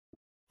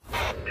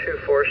to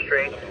 4th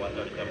Street.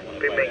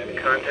 Be making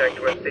contact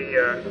with the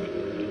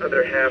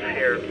other half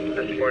here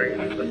this morning.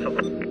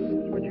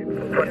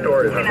 The front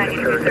door is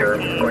unsecured here.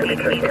 Going to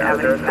check the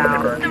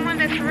out. Someone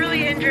that's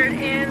really injured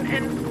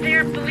and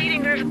they're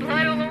bleeding. There's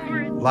blood all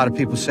over it. A lot of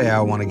people say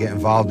I want to get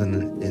involved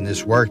in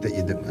this work that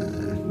you do.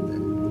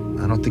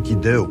 I don't think you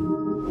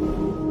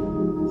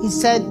do. He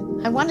said,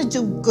 I want to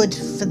do good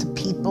for the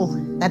people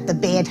that the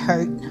bad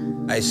hurt.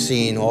 I've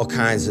seen all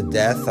kinds of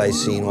death. I've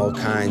seen all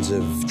kinds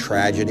of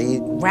tragedy.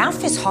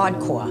 Ralph is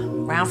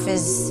hardcore. Ralph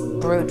is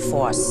brute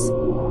force.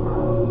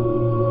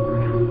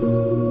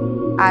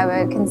 I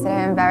would consider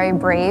him very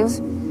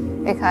brave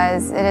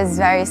because it is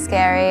very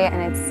scary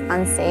and it's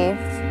unsafe.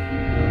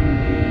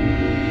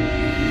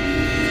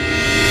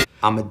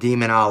 I'm a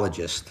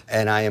demonologist,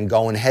 and I am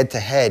going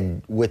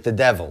head-to-head with the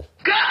devil.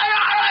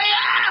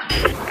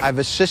 I've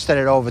assisted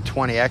at over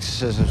 20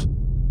 exorcisms.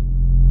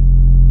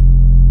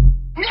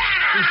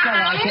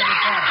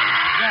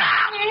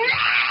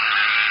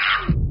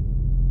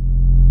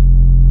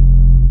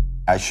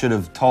 I should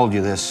have told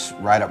you this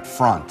right up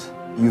front.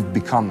 You've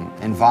become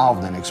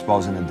involved in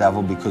exposing the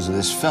devil because of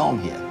this film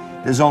here.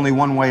 There's only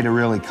one way to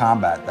really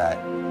combat that,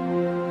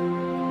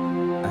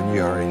 and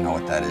you already know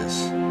what that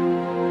is.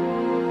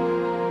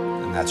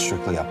 And that's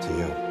strictly up to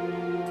you.